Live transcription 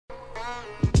What's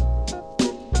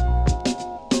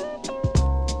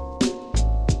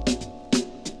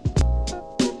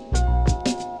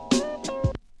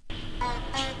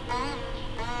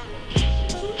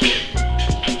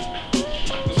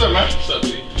up, man? What's up,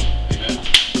 G? Hey, man.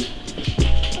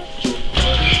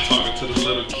 Talking to this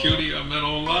little cutie I met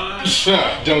online.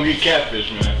 Don't get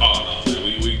catfish, man. Oh, no,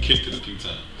 man. We kicked it a few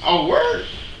times. Oh, word?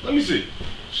 Let me see.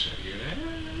 Shit, you hear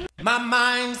that? My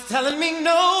mind's telling me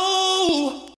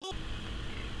no.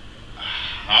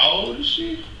 How old is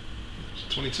she?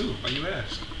 She's 22. Why you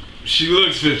ask? She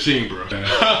looks 15, bro.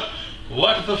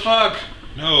 What the fuck?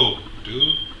 No,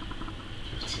 dude.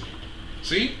 15.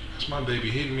 See? That's my baby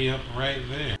hitting me up right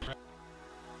there.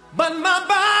 But my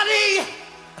body.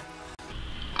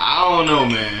 I don't know,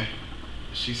 man.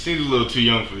 She seems a little too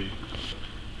young for you.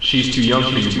 She's too young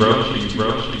for you, bro.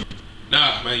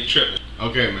 Nah, man, you tripping.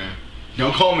 Okay, man.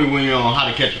 Don't call me when you're on How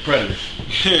to Catch a Predator.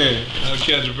 Yeah, I'll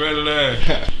catch a predator.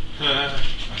 I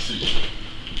see.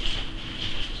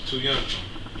 Too young.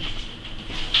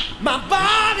 My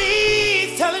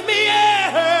body's telling me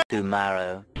yeah.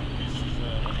 Tomorrow.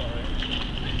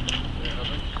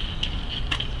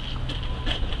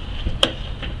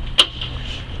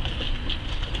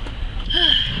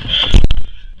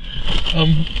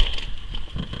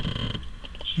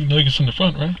 You know it's in the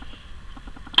front, right?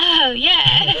 Oh,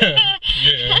 yeah.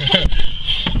 Yeah.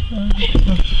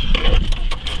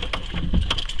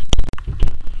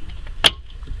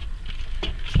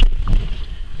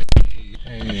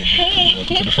 Hey.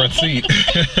 Welcome to the front seat.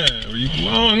 Where you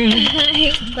belong.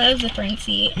 I love the front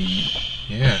seat.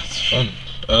 Yeah, it's fun.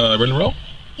 Ready to roll?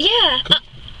 Yeah. Cool.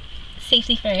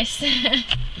 Safety first.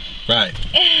 Right.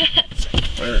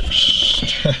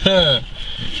 First.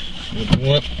 Wouldn't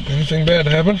want anything bad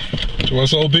to happen to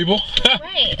us old people.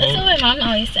 Right. That's what my mom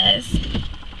always says.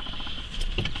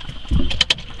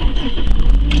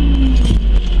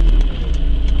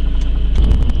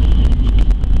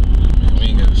 We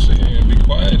ain't gotta sit here and be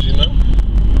quiet, you know?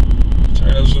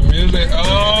 Turn up some music. Oh!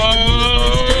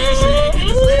 I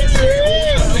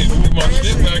used to do my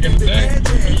shit back in the day.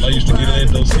 I used to get in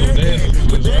those slow dances.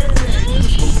 But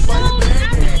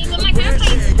my grandpa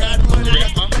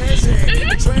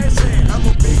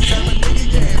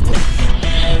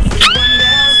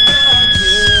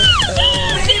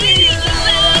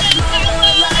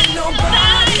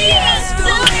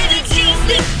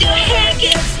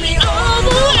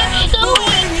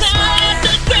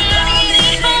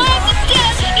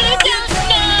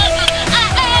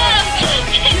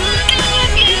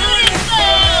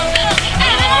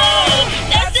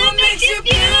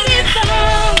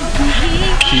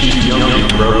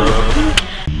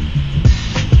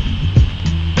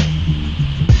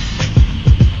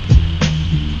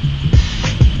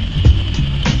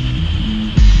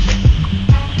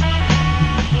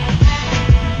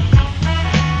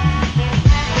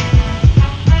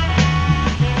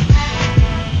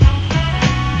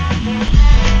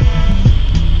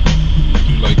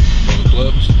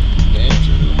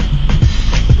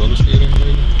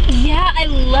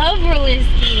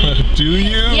Do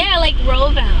you? Yeah, like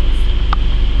roll bounce.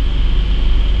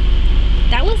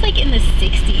 That was like in the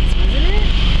 60s, wasn't it?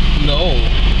 No,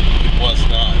 it was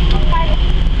not.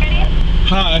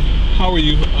 Hi, how are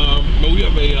you? We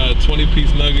have a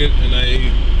 20-piece nugget and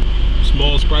a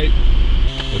small Sprite.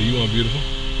 What do you want, beautiful?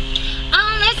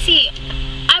 Let's see.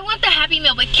 I want the Happy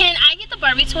Meal, but can I get the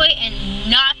Barbie toy and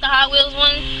not the Hot Wheels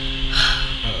one?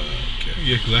 Okay,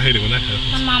 yeah, because I hate it when that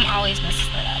happens. My mom always messes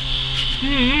that up.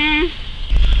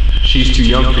 She's too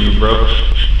young for you, bro.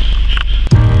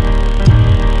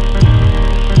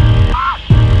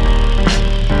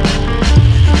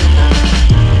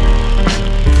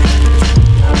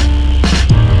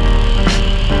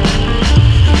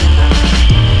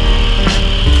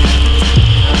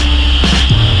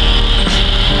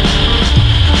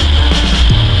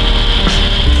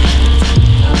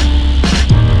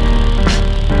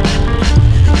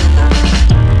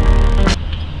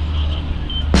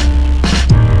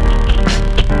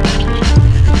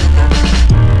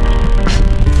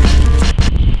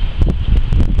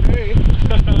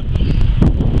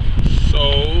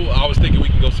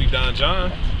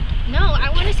 John? No, I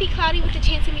want to see Cloudy with a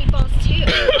Chance of Meatballs too.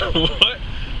 What?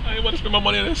 I ain't want to spend my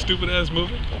money on that stupid ass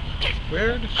movie.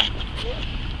 Where? I want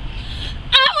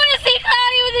to see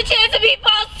Cloudy with a Chance of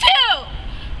Meatballs too.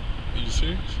 Are you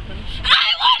serious?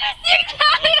 I want to see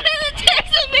Cloudy with a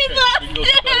Chance of Meatballs too. We can go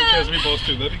see Cloudy with a Chance of Meatballs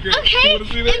too. That'd be great. Okay. You want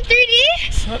to see that? In 3D?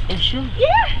 Oh, sure.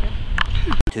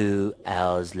 Yeah. 2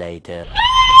 hours later.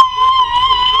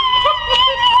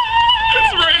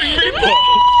 It's raining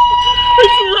meatballs.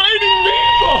 It's raining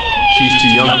meatballs. She's too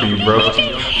young for you, bro. No!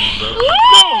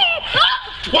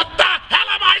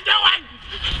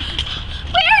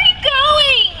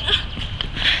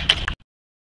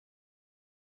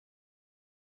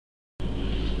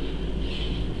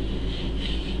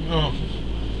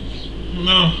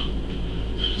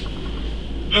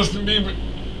 Justin Bieber.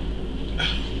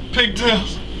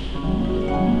 Pigtails.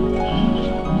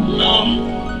 No.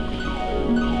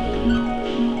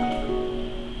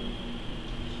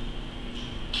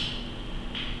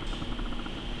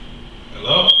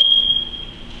 Hello?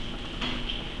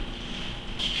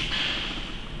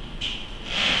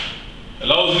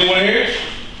 Hello, is anyone here?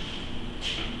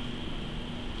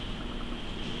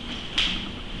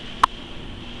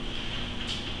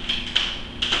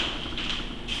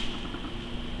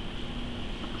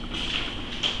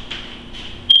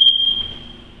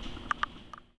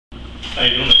 How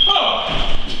you doing? Oh!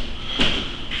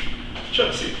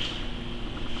 Shut the seat.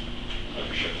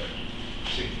 Okay, shut that.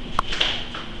 See.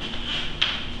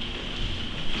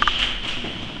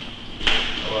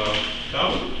 Hello,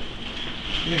 Calvin?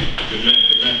 Yeah. Good man,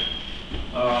 good man.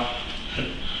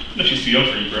 No, she's too young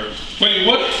for you, bro. Wait,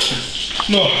 what?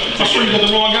 No, I'm sure you got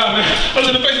the wrong guy, man. I was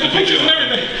in the Facebook pictures and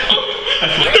everything.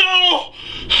 No!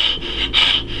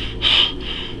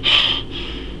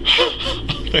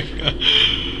 Thank God.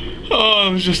 Oh,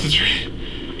 it was just a dream.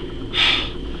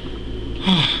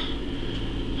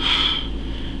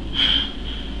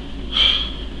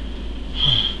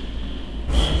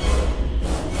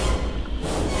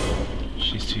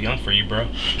 She's too young for you, bro.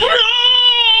 No!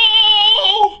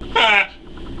 I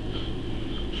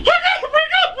gotta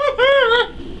break up with her!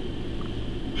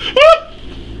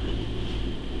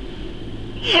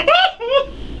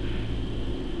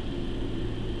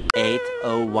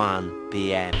 8:01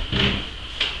 p.m.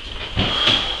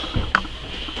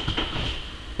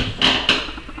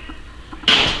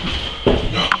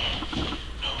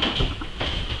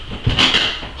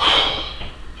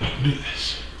 Do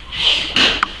this.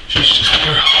 She's just a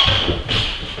girl.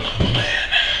 I'm a man.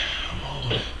 I'm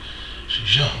old.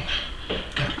 She's young.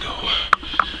 Gotta go.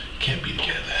 Can't be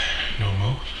together no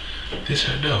more. This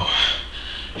her dough.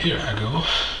 Here I go.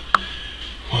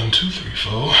 1, 2, 3,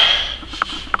 4.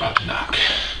 About to knock.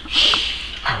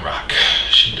 I rock.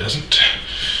 She doesn't.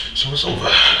 So it's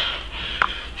over.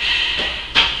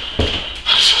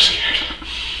 I'm so scared.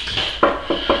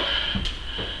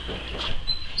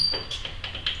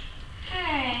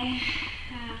 Hi.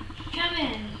 Come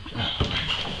in.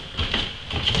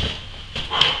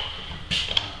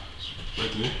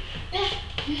 Right there.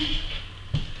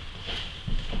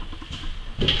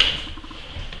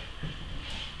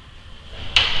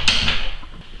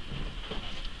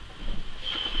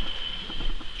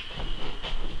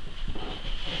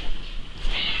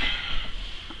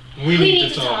 We need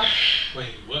to talk.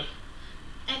 Wait, what?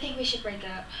 I think we should break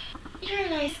up. You're a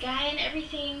nice guy and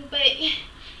everything, but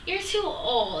you're too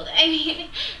old. I mean,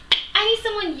 I need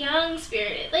someone young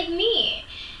spirited, like me.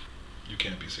 You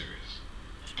can't be serious.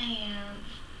 I am.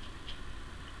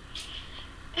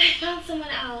 I found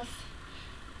someone else.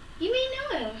 You may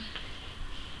know him.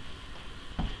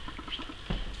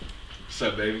 What's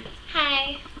up, baby?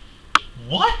 Hi.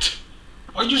 What?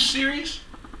 Are you serious?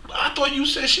 I thought you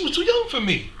said she was too young for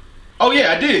me. Oh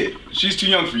yeah, I did. She's too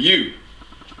young for you.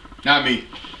 Not me.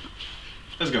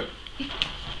 Let's go.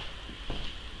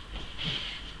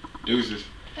 Deuces.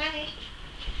 Bye.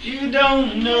 You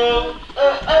don't know,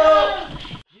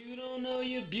 you don't know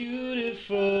you're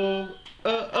beautiful,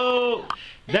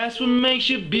 that's what makes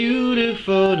you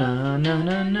beautiful, na na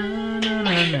na na na na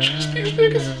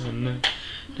na na.